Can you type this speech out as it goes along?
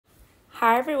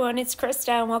Hi everyone, it's Krista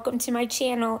and welcome to my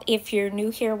channel. If you're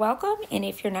new here, welcome, and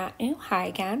if you're not new, hi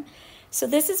again. So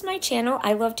this is my channel.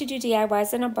 I love to do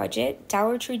DIYs on a budget,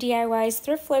 Dollar Tree DIYs,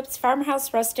 thrift flips,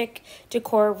 farmhouse rustic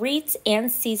decor, wreaths,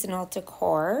 and seasonal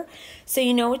decor. So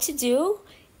you know what to do.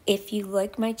 If you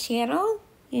like my channel,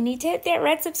 you need to hit that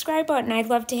red subscribe button. I'd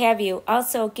love to have you.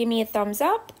 Also, give me a thumbs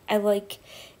up.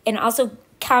 And also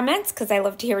comments, because I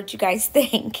love to hear what you guys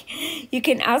think. You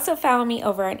can also follow me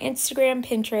over on Instagram,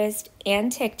 Pinterest,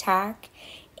 and TikTok.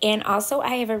 And also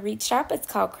I have a wreath shop. It's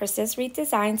called Krista's Wreath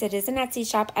Designs. It is an Etsy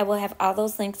shop. I will have all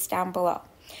those links down below.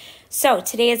 So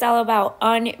today is all about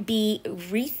Be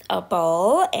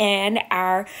Wreathable, and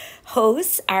our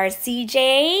hosts are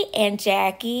CJ and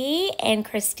Jackie and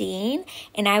Christine,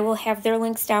 and I will have their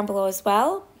links down below as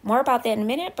well. More about that in a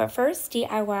minute, but first,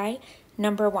 DIY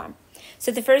number one.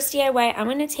 So the first DIY, I'm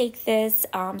going to take this,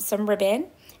 some ribbon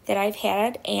that I've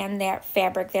had and that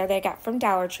fabric there that I got from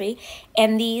Dollar Tree.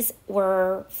 And these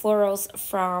were florals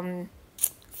from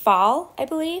fall, I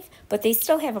believe, but they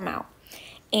still have them out.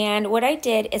 And what I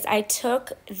did is I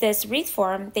took this wreath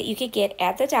form that you could get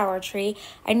at the Dollar Tree.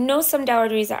 I know some Dollar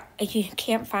Trees, you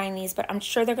can't find these, but I'm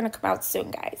sure they're going to come out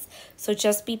soon, guys. So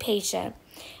just be patient.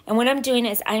 And what I'm doing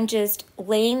is I'm just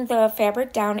laying the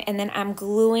fabric down and then I'm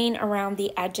gluing around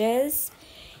the edges,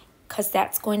 because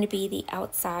that's going to be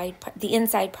the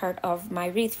inside part of my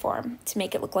wreath form to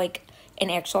make it look like an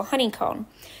actual honeycomb.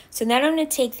 So then I'm going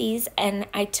to take these, and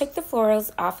I took the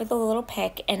florals off of the little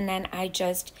pick, and then I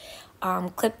just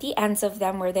clipped the ends of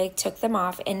them where they took them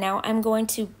off, and now I'm going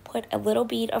to put a little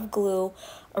bead of glue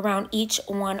around each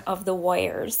one of the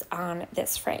wires on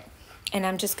this frame, and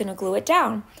I'm just going to glue it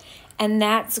down. And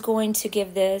that's going to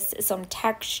give this some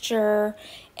texture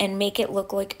and make it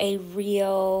look like a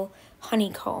real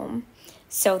honeycomb.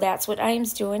 So that's what I'm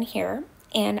doing here.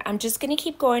 And I'm just going to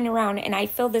keep going around, and I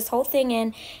filled this whole thing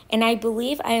in, and I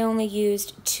believe I only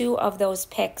used 2 of those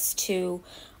picks to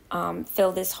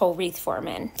fill this whole wreath form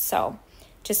in. So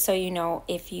just so you know,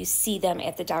 if you see them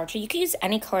at the Dollar Tree, you can use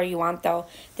any color you want though.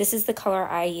 This is the color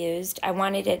I used. I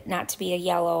wanted it not to be a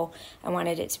yellow. I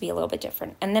wanted it to be a little bit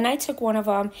different. And then I took one of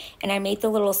them and I made the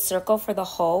little circle for the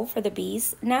hole for the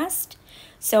bee's nest.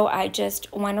 So I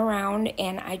just went around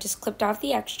and I just clipped off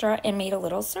the extra and made a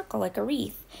little circle like a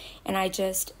wreath. And I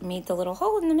just made the little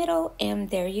hole in the middle,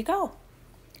 and there you go.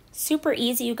 Super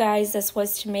easy, you guys, this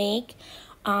was to make.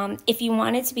 If you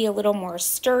wanted to be a little more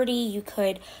sturdy, you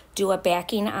could do a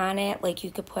backing on it. Like you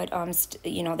could put,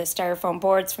 you know, the styrofoam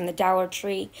boards from the Dollar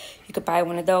Tree. You could buy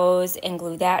one of those and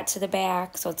glue that to the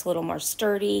back so it's a little more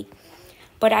sturdy.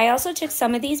 But I also took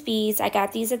some of these bees. I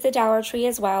got these at the Dollar Tree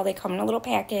as well. They come in a little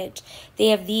package. They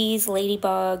have these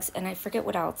ladybugs, and I forget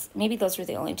what else. Maybe those were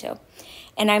the only 2.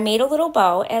 And I made a little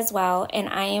bow as well, and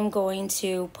I am going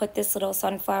to put this little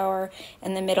sunflower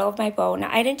in the middle of my bow. Now,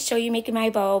 I didn't show you making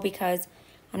my bow because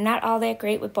I'm not all that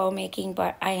great with bow making,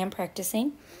 but I am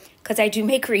practicing because I do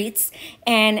make wreaths,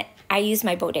 and I use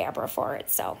my bow dabber for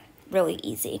it, so really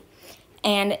easy.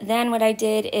 And then what I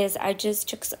did is I just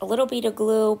took a little bead of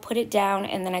glue, put it down,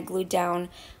 and then I glued down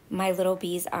my little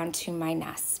bees onto my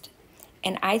nest.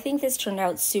 And I think this turned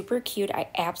out super cute. I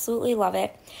absolutely love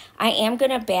it. I am going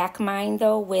to back mine,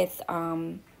 though, with,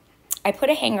 I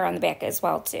put a hanger on the back as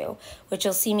well, too, which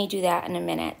you'll see me do that in a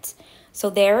minute.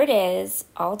 So there it is,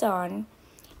 all done.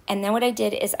 And then what I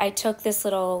did is I took this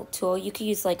little tool. You could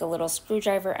use like a little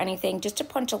screwdriver or anything just to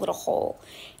punch a little hole.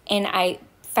 And I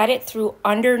fed it through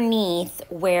underneath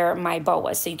where my bow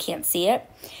was so you can't see it.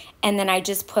 And then I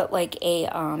just put like a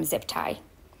zip tie.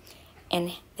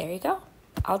 And there you go.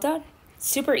 All done.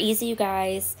 Super easy, you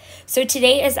guys. So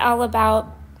today is all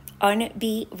about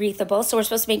Be Wreathable. So we're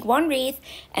supposed to make one wreath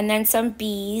and then some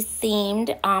bee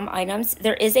themed items.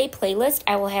 There is a playlist.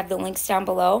 I will have the links down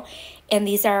below. And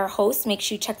these are our hosts. Make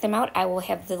sure you check them out. I will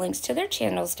have the links to their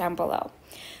channels down below.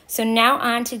 So now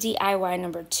on to DIY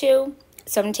number 2.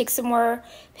 So I'm going to take some more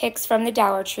picks from the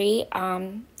Dollar Tree,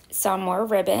 some more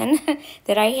ribbon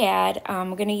that I had.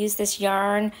 I'm going to use this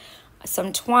yarn,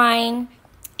 some twine,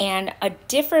 and a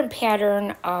different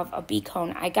pattern of a bee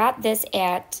cone. I got this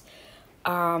at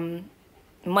Joann's.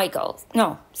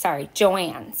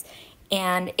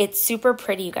 And it's super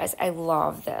pretty, you guys. I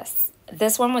love this.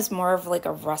 This one was more of like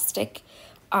a rustic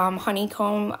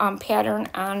honeycomb pattern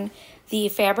on the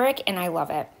fabric, and I love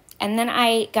it. And then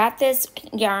I got this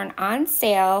yarn on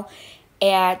sale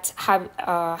at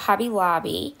Hobby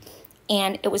Lobby,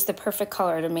 and it was the perfect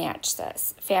color to match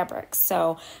this fabric.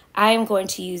 So I'm going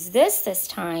to use this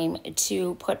time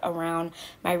to put around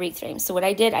my wreath frame. So what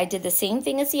I did the same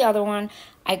thing as the other one.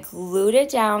 I glued it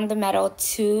down the metal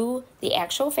to the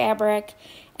actual fabric,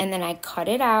 and then I cut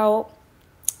it out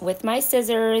with my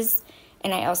scissors,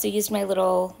 And I also used my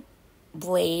little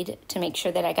blade to make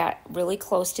sure that I got really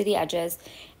close to the edges.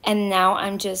 And now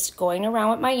I'm just going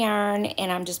around with my yarn,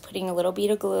 and I'm just putting a little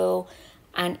bead of glue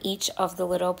on each of the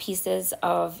little pieces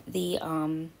of the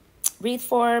wreath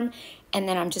form, and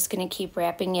then I'm just going to keep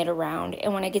wrapping it around.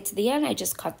 And when I get to the end, I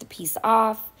just cut the piece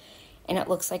off, and it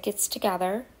looks like it's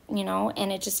together, you know,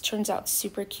 and it just turns out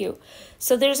super cute.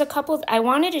 So there's a couple, I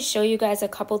wanted to show you guys a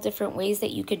couple different ways that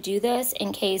you could do this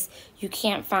in case you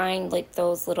can't find like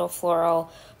those little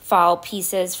floral fall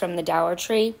pieces from the Dollar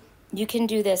Tree. You can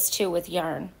do this too with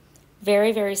yarn.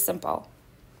 Very, very simple.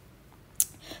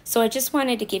 So I just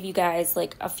wanted to give you guys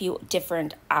like a few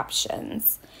different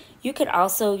options. You could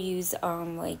also use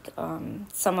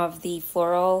some of the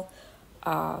floral,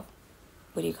 what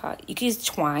do you call it? You could use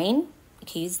twine. You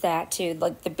can use that too,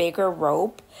 like the bigger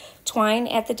rope twine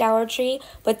at the Dollar Tree.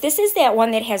 But this is that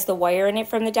one that has the wire in it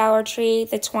from the Dollar Tree,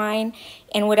 the twine.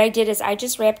 And what I did is I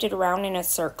just wrapped it around in a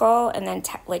circle and then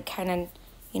like kind of,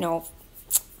 you know,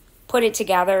 put it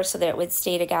together so that it would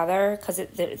stay together because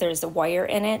there's a wire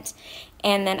in it.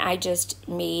 And then I just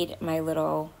made my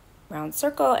little round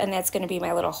circle, and that's going to be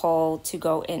my little hole to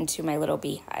go into my little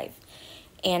beehive.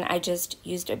 And I just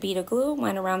used a bead of glue,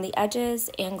 went around the edges,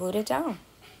 and glued it down.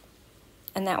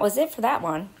 And that was it for that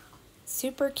one.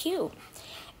 Super cute.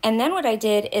 And then what I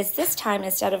did is this time,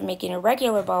 instead of making a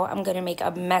regular bow, I'm going to make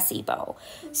a messy bow.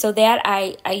 So that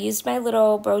I used my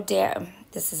little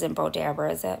this isn't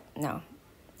Bodabra, is it? No.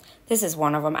 This is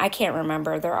one of them. I can't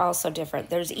remember. They're all so different.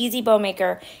 There's Easy Bow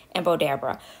Maker and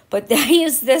Bodabra. But I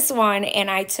used this one,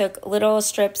 and I took little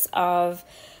strips of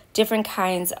different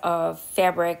kinds of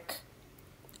fabric.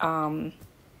 What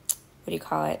do you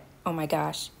call it? Oh my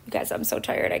gosh. You guys, I'm so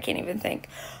tired. I can't even think.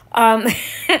 Of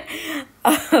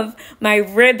my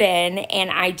ribbon,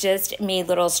 and I just made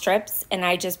little strips, and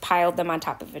I just piled them on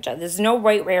top of each other. There's no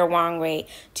right way or wrong way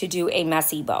to do a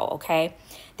messy bow, okay?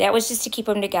 That was just to keep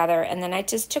them together. And then I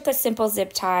just took a simple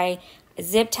zip tie,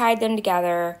 zip tied them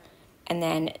together, and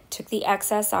then took the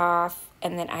excess off.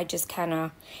 And then I just kind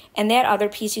of, and that other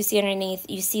piece you see underneath,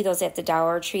 you see those at the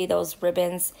Dollar Tree, those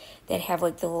ribbons that have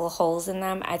like the little holes in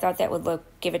them. I thought that would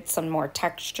give it some more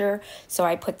texture. So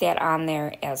I put that on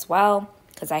there as well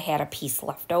because I had a piece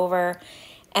left over.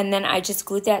 And then I just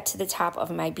glued that to the top of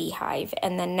my beehive.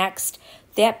 And then next,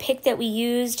 that pick that we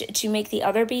used to make the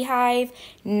other beehive,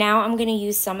 now I'm going to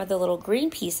use some of the little green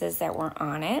pieces that were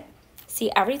on it.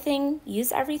 See, everything,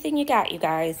 use everything you got, you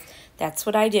guys. That's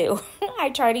what I do. I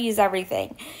try to use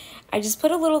everything. I just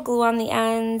put a little glue on the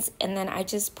ends, and then I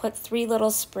just put 3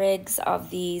 little sprigs of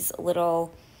these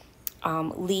little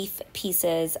leaf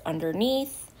pieces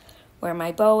underneath where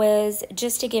my bow is,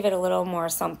 just to give it a little more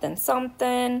something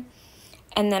something.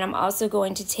 And then I'm also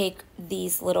going to take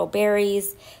these little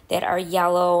berries that are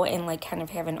yellow and like kind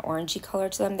of have an orangey color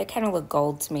to them. They kind of look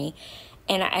gold to me.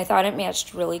 And I thought it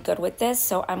matched really good with this.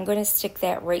 So I'm going to stick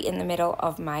that right in the middle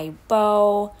of my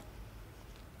bow.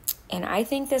 And I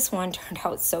think this one turned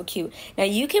out so cute. Now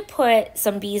you could put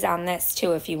some bees on this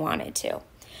too if you wanted to.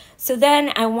 So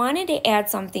then I wanted to add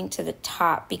something to the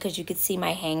top because you could see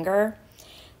my hanger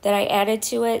that I added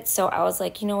to it. So I was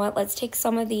like, you know what, let's take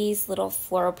some of these little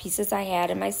floral pieces I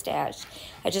had in my stash.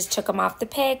 I just took them off the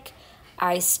pick.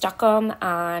 I stuck them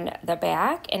on the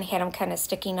back and had them kind of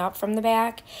sticking up from the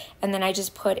back. And then I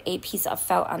just put a piece of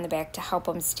felt on the back to help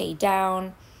them stay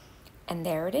down. And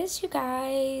there it is, you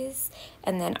guys.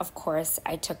 And then, of course,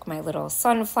 I took my little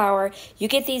sunflower. You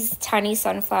get these tiny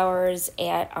sunflowers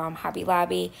at Hobby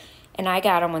Lobby. And I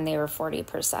got them when they were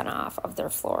 40% off of their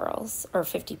florals, or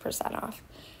 50% off.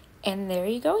 And there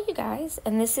you go, you guys.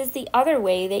 And this is the other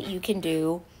way that you can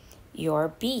do your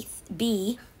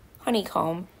bee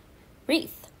honeycomb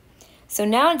wreath. So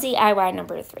now DIY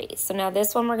number 3. So now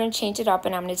this one we're going to change it up,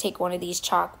 and I'm going to take one of these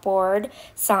chalkboard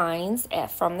signs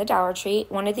from the Dollar Tree.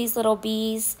 One of these little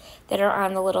bees that are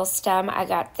on the little stem, I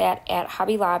got that at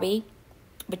Hobby Lobby.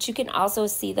 But you can also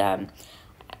see them.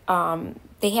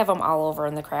 They have them all over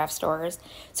in the craft stores.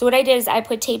 So what I did is I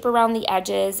put tape around the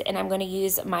edges, and I'm going to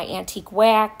use my antique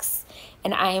wax,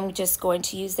 and I am just going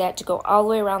to use that to go all the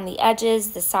way around the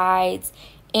edges, the sides,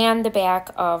 and the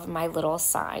back of my little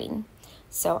sign.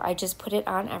 So I just put it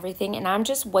on everything, and I'm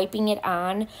just wiping it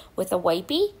on with a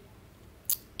wipey.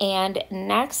 And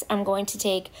next I'm going to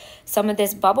take some of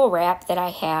this bubble wrap that I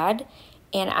had,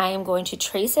 and I am going to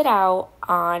trace it out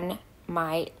on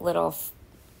my little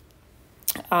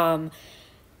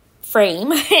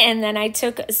frame. And then I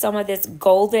took some of this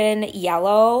golden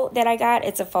yellow that I got.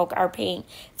 It's a folk art paint.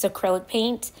 It's acrylic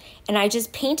paint. And I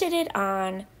just painted it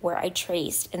on where I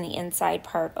traced in the inside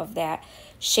part of that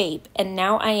shape. And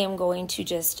now I am going to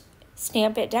just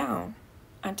stamp it down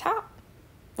on top.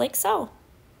 like so.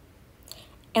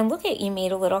 And look at, you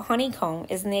made a little honeycomb.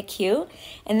 Isn't that cute?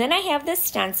 And then I have this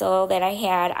stencil that I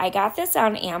had. I got this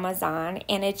on Amazon,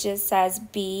 and it just says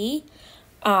be,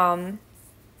 oh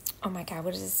my God,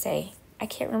 what does it say? I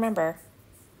can't remember.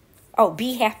 Oh,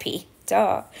 be happy.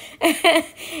 Duh.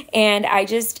 And I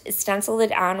just stenciled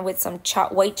it on with some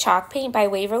white chalk paint by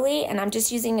Waverly, and I'm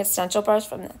just using a stencil brush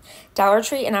from the Dollar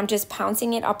Tree, and I'm just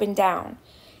pouncing it up and down.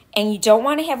 And you don't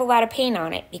want to have a lot of paint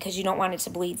on it because you don't want it to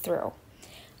bleed through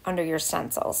under your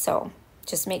stencil. So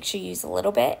just make sure you use a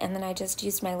little bit, and then I just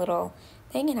used my little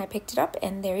thing and I picked it up,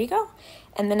 and there you go.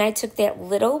 And then I took that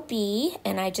little bee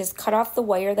and I just cut off the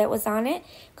wire that was on it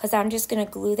because I'm just going to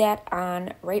glue that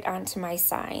on right onto my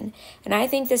sign. And I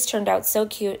think this turned out so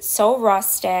cute, so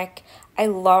rustic. I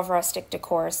love rustic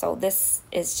decor, so this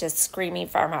is just screaming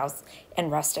farmhouse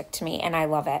and rustic to me, and I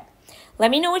love it. Let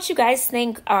me know what you guys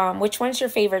think. Which one's your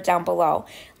favorite down below?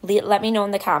 Let me know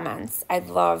in the comments. I'd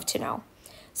love to know.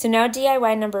 So now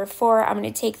DIY number 4, I'm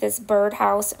going to take this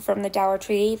birdhouse from the Dollar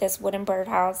Tree, this wooden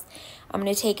birdhouse. I'm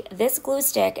going to take this glue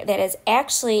stick that is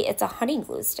actually, it's a honey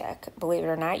glue stick, believe it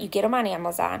or not. You get them on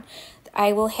Amazon.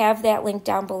 I will have that link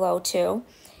down below too.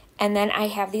 And then I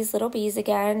have these little bees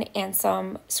again and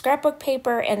some scrapbook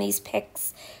paper and these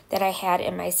picks that I had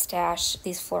in my stash,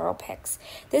 these floral picks.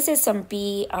 This is some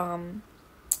bee,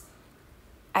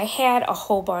 I had a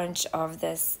whole bunch of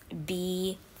this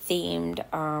bee themed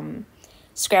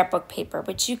scrapbook paper,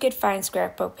 but you could find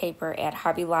scrapbook paper at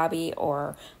Hobby Lobby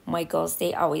or Michael's.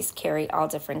 They always carry all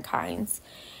different kinds.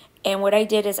 And what I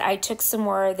did is I took some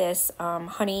more of this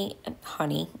honey,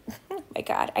 oh my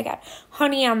God, I got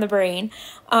honey on the brain,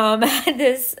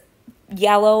 this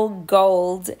yellow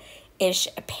gold-ish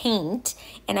paint,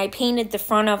 and I painted the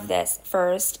front of this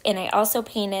first, and I also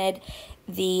painted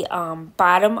the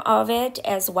bottom of it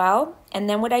as well. And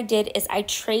then what I did is I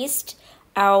traced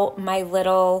out my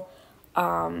little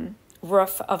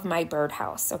roof of my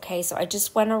birdhouse. Okay, so I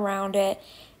just went around it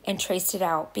and traced it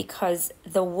out because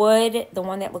the wood, the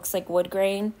one that looks like wood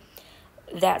grain,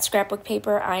 that scrapbook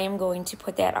paper, I am going to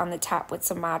put that on the top with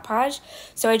some Mod Podge.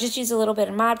 So I just used a little bit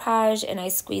of Mod Podge and I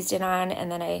squeezed it on, and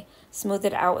then I smoothed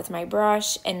it out with my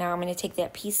brush. And now I'm going to take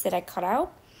that piece that I cut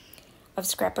out of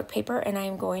scrapbook paper and I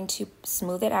am going to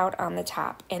smooth it out on the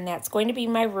top, and that's going to be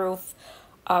my roof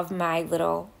of my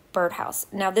little birdhouse.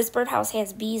 Now this birdhouse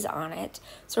has bees on it,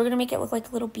 so we're going to make it look like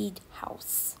a little bee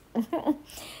house.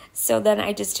 So then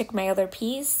I just took my other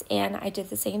piece and I did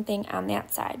the same thing on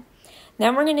that side.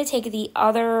 Then we're going to take the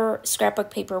other scrapbook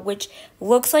paper, which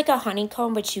looks like a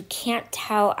honeycomb, but you can't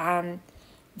tell on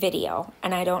video,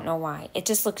 and I don't know why. It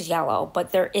just looks yellow,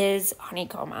 but there is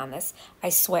honeycomb on this, I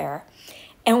swear.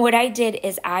 And what I did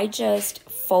is I just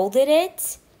folded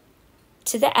it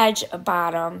to the edge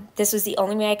bottom. This was the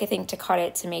only way I could think to cut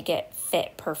it to make it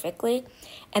fit perfectly.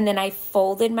 And then I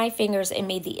folded my fingers and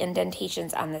made the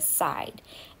indentations on the side.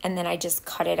 And then I just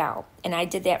cut it out. And I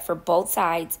did that for both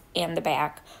sides and the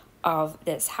back of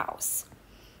this house.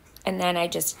 And then I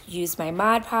just used my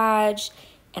Mod Podge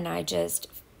and I just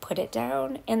put it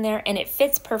down in there. And it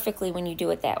fits perfectly when you do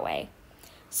it that way.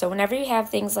 So whenever you have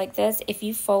things like this, if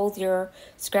you fold your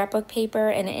scrapbook paper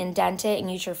and indent it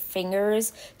and use your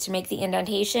fingers to make the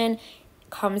indentation, it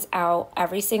comes out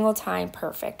every single time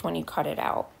perfect when you cut it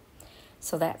out.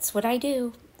 So that's what I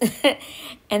do.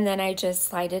 And then I just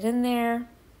slide it in there,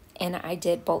 and I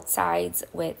did both sides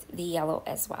with the yellow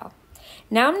as well.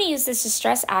 Now I'm going to use this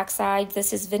Distress Oxide.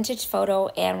 This is Vintage Photo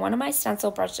and one of my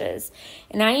stencil brushes.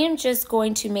 And I am just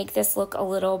going to make this look a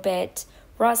little bit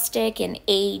rustic and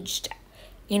aged,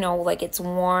 you know, like it's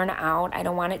worn out. I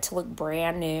don't want it to look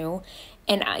brand new.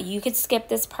 And you could skip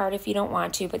this part if you don't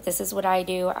want to, but this is what I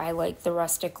do. I like the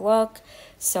rustic look,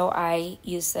 so I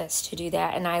use this to do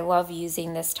that. And I love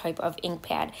using this type of ink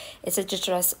pad. It's a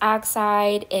Distress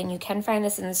Oxide, and you can find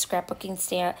this in the scrapbooking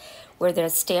stand where the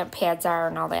stamp pads are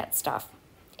and all that stuff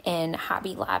in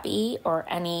Hobby Lobby or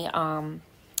any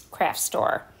craft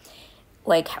store.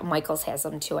 Like Michael's has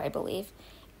them too, I believe.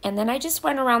 And then I just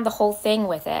went around the whole thing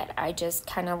with it. I just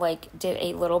kind of like did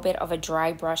a little bit of a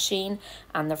dry brushing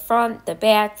on the front, the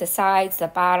back, the sides, the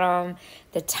bottom,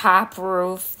 the top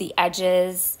roof, the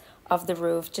edges of the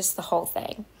roof, just the whole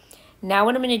thing. Now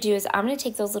what I'm going to do is I'm going to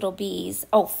take those little bees.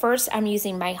 Oh, first I'm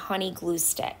using my honey glue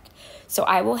stick. So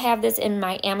I will have this in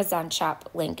my Amazon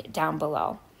shop link down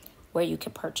below where you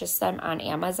can purchase them on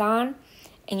Amazon,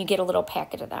 and you get a little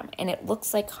packet of them. And it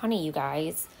looks like honey, you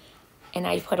guys. And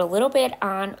I put a little bit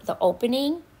on the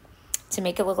opening to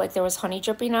make it look like there was honey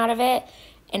dripping out of it.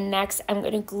 And next, I'm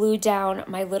going to glue down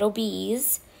my little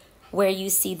bees where you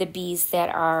see the bees that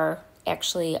are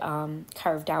actually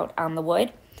carved out on the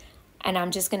wood. And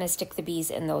I'm just going to stick the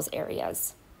bees in those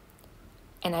areas.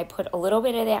 and I put a little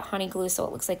bit of that honey glue so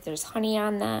it looks like there's honey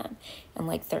on them and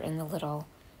like they're in the little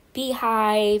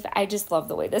beehive. I just love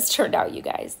the way this turned out, you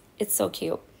guys. It's so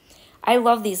cute. I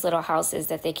love these little houses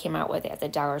that they came out with at the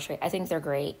Dollar Tree. I think they're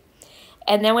great.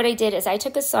 And then what I did is I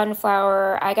took a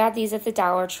sunflower. I got these at the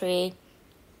Dollar Tree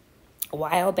a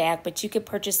while back, but you could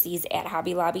purchase these at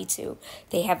Hobby Lobby too.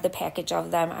 They have the package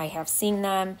of them. I have seen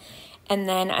them. And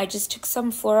then I just took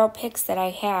some floral picks that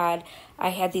I had. I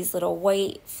had these little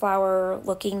white flower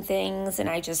looking things, and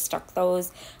I just stuck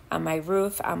those on my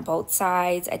roof on both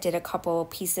sides. I did a couple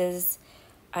pieces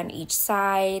on each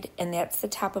side, and that's the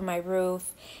top of my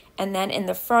roof. And then in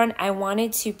the front, I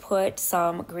wanted to put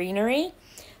some greenery.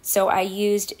 So I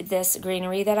used this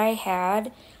greenery that I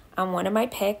had on one of my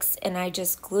picks, and I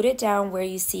just glued it down where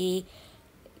you see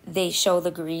they show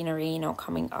the greenery, you know,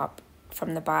 coming up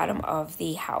from the bottom of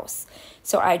the house.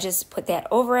 So I just put that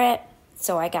over it.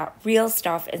 So I got real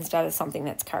stuff instead of something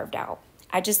that's carved out.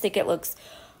 I just think it looks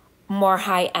more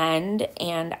high end,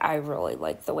 and I really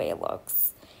like the way it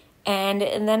looks. And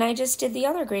then I just did the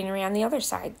other greenery on the other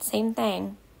side, same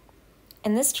thing.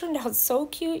 And this turned out so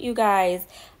cute, you guys.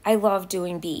 I love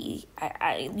doing bee.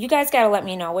 You guys got to let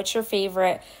me know what's your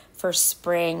favorite for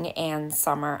spring and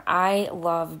summer. I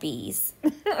love bees.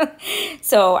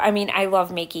 So, I mean, I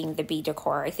love making the bee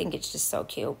decor. I think it's just so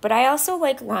cute. But I also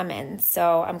like lemons,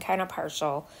 so I'm kind of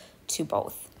partial to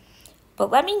both.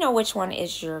 But let me know which one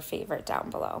is your favorite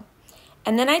down below.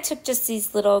 And then I took just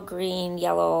these little green,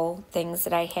 yellow things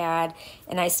that I had,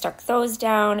 and I stuck those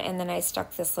down, and then I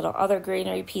stuck this little other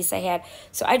greenery piece I had.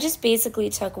 So I just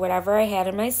basically took whatever I had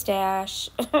in my stash,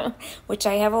 which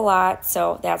I have a lot,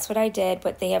 so that's what I did.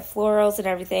 But they have florals and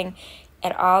everything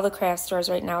at all the craft stores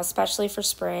right now, especially for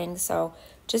spring. So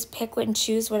just pick and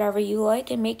choose whatever you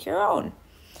like and make your own.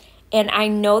 And I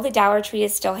know the Dollar Tree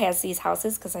still has these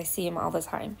houses because I see them all the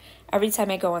time. Every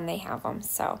time I go in, they have them,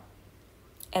 so...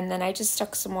 And then I just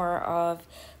stuck some more of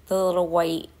the little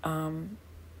white,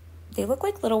 they look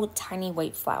like little tiny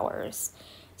white flowers.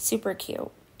 Super cute.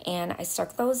 And I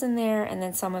stuck those in there, and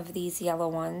then some of these yellow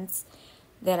ones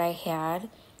that I had.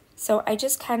 So I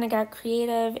just kind of got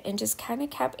creative and just kind of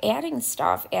kept adding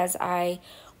stuff as I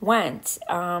went.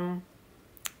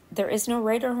 There is no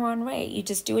right or wrong way. You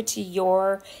just do it to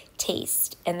your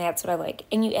taste, and that's what I like.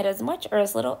 And you add as much or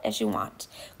as little as you want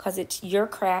because it's your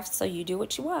craft, so you do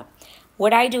what you want.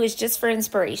 What I do is just for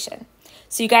inspiration.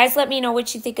 So you guys let me know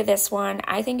what you think of this one.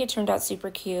 I think it turned out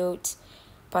super cute,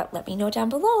 but let me know down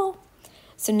below.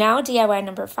 So now DIY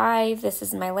number 5. This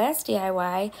is my last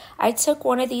DIY. I took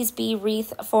one of these bee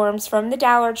wreath forms from the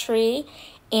Dollar Tree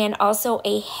and also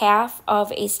a half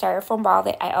of a styrofoam ball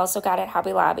that I also got at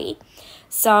Hobby Lobby.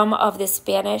 Some of the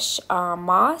Spanish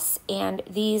moss and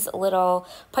these little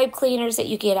pipe cleaners that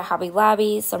you get at Hobby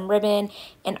Lobby, some ribbon,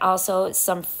 and also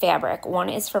some fabric. One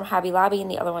is from Hobby Lobby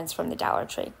and the other one's from the Dollar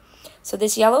Tree. So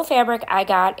this yellow fabric I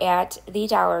got at the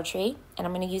Dollar Tree, and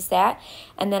I'm going to use that.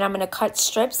 And then I'm going to cut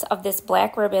strips of this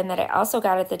black ribbon that I also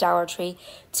got at the Dollar Tree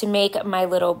to make my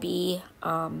little bee,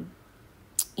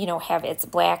 you know, have its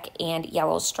black and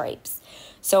yellow stripes.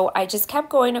 So I just kept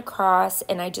going across,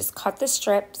 and I just cut the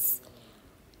strips.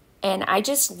 And I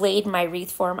just laid my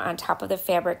wreath form on top of the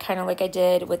fabric, kind of like I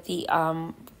did with the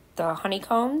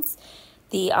honeycombs,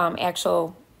 the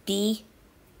actual bee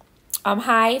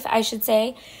hive, I should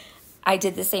say. I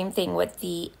did the same thing with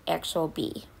the actual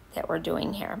bee that we're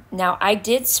doing here. Now, I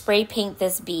did spray paint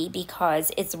this bee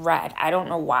because it's red. I don't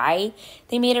know why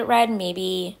they made it red.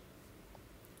 Maybe,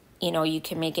 you know, you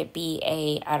can make it be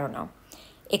a, I don't know.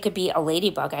 It could be a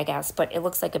ladybug, I guess, but it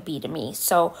looks like a bee to me.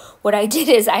 So what I did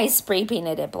is I spray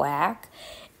painted it black,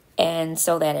 and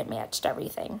so that it matched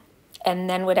everything. And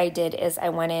then what I did is I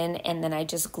went in and then I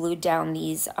just glued down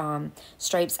these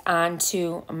stripes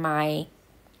onto my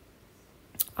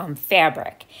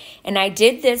fabric. And I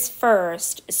did this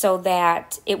first so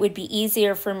that it would be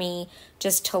easier for me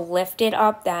just to lift it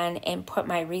up then and put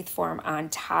my wreath form on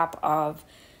top of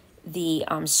the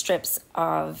strips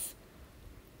of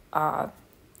oh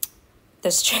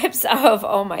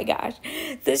my gosh,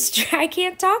 I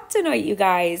can't talk tonight, you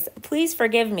guys. Please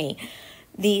forgive me.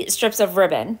 The strips of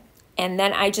ribbon. And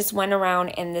then I just went around,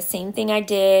 and the same thing I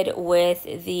did with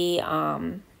the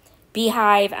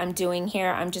beehive I'm doing here.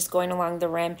 I'm just going along the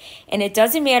rim. And it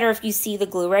doesn't matter if you see the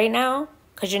glue right now,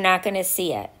 because you're not going to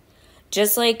see it.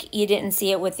 Just like you didn't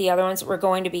see it with the other ones, we're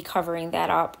going to be covering that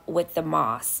up with the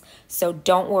moss. So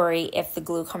don't worry if the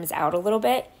glue comes out a little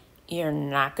bit. You're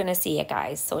not going to see it,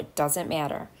 guys, so it doesn't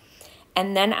matter.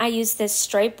 And then I used this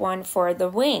stripe one for the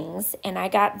wings, and I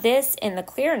got this in the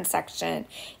clearance section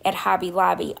at Hobby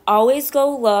Lobby. Always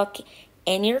go look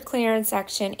in your clearance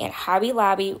section at Hobby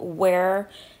Lobby where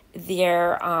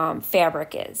their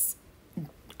fabric is.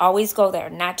 Always go there,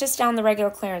 not just down the regular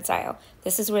clearance aisle.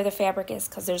 This is where the fabric is,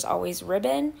 because there's always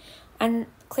ribbon on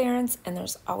clearance and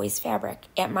there's always fabric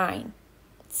at mine.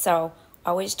 So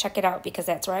always check it out, because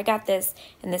that's where I got this,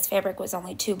 and this fabric was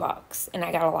only $2 and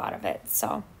I got a lot of it.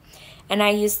 So, and I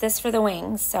used this for the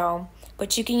wings, so,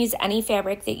 but you can use any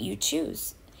fabric that you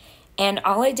choose. And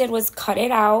all I did was cut it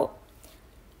out,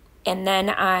 and then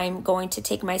I'm going to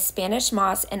take my Spanish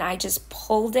moss and I just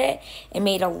pulled it and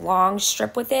made a long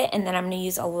strip with it, and then I'm going to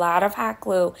use a lot of hot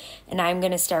glue and I'm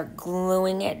going to start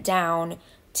gluing it down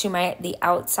to the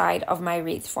outside of my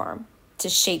wreath form to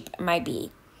shape my bee.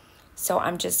 So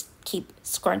I'm just keep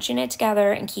scrunching it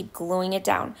together and keep gluing it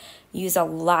down. Use a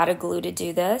lot of glue to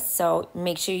do this, so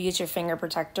make sure you use your finger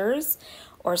protectors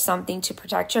or something to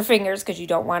protect your fingers, because you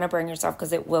don't want to burn yourself,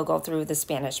 because it will go through the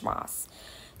Spanish moss.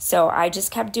 So I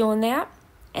just kept doing that,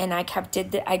 and I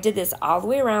did this all the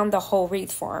way around the whole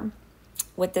wreath form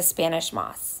with the Spanish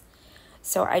moss.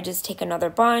 So I just take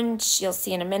another bunch, you'll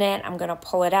see in a minute, I'm going to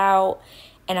pull it out,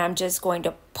 and I'm just going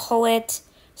to pull it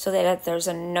so that there's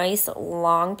a nice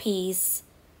long piece,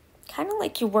 kind of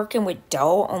like you're working with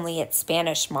dough, only it's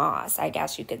Spanish moss, I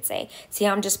guess you could say. See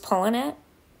how I'm just pulling it?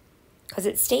 Because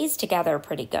it stays together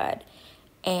pretty good.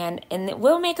 And it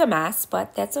will make a mess,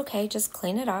 but that's okay, just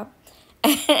clean it up.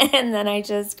 And then I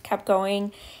just kept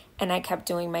going, and I kept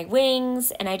doing my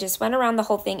wings, and I just went around the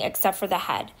whole thing except for the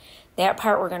head. That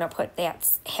part we're going to put that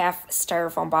half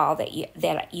styrofoam ball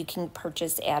that you can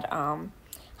purchase at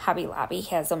Hobby Lobby.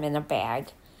 Has them in a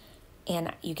bag.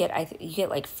 And you get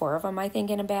like 4 of them, I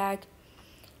think, in a bag.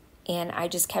 And I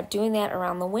just kept doing that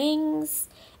around the wings.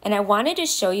 And I wanted to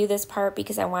show you this part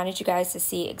because I wanted you guys to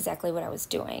see exactly what I was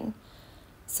doing,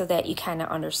 so that you kind of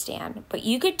understand. But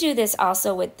you could do this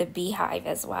also with the beehive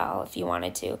as well if you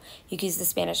wanted to. You could use the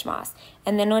Spanish moss.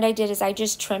 And then what I did is I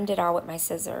just trimmed it all with my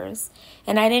scissors.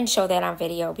 And I didn't show that on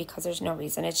video because there's no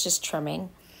reason. It's just trimming.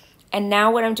 And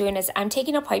now what I'm doing is I'm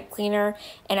taking a pipe cleaner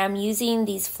and I'm using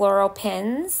these floral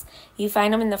pins. You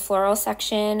find them in the floral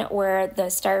section where the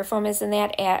styrofoam is in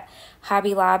that at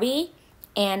Hobby Lobby.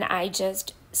 And I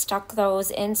just stuck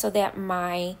those in so that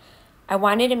I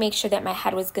wanted to make sure that my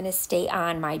head was going to stay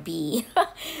on my bee.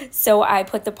 So I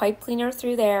put the pipe cleaner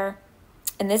through there.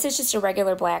 And this is just a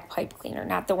regular black pipe cleaner,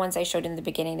 not the ones I showed in the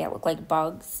beginning that look like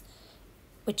bugs,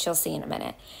 which you'll see in a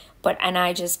minute. And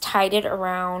I just tied it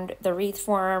around the wreath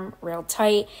form real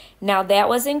tight. Now that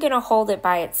wasn't going to hold it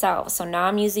by itself. So now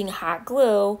I'm using hot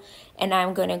glue, and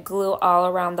I'm going to glue all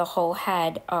around the whole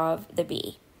head of the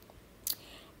bee.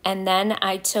 And then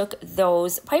I took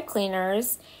those pipe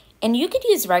cleaners, and you could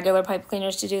use regular pipe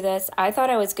cleaners to do this. I thought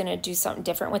I was going to do something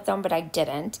different with them, but I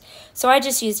didn't. So I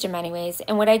just used them anyways.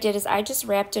 And what I did is I just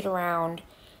wrapped it around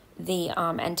the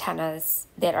antennas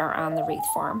that are on the wreath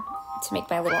form to make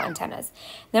my little antennas.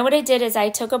 Then what I did is I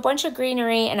took a bunch of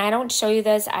greenery, and I don't show you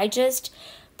this. I just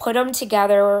put them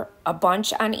together, a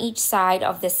bunch on each side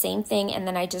of the same thing, and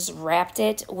then I just wrapped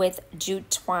it with jute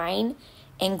twine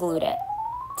and glued it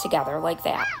together like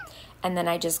that. And then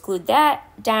I just glued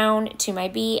that down to my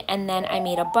bee, and then I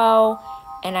made a bow,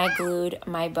 and I glued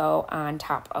my bow on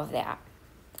top of that.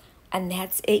 And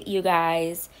that's it, you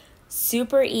guys.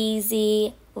 Super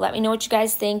easy. Let me know what you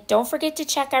guys think. Don't forget to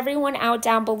check everyone out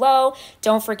down below.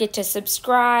 Don't forget to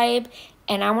subscribe.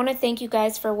 And I want to thank you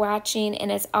guys for watching. And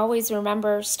as always,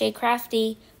 remember, stay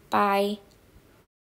crafty. Bye.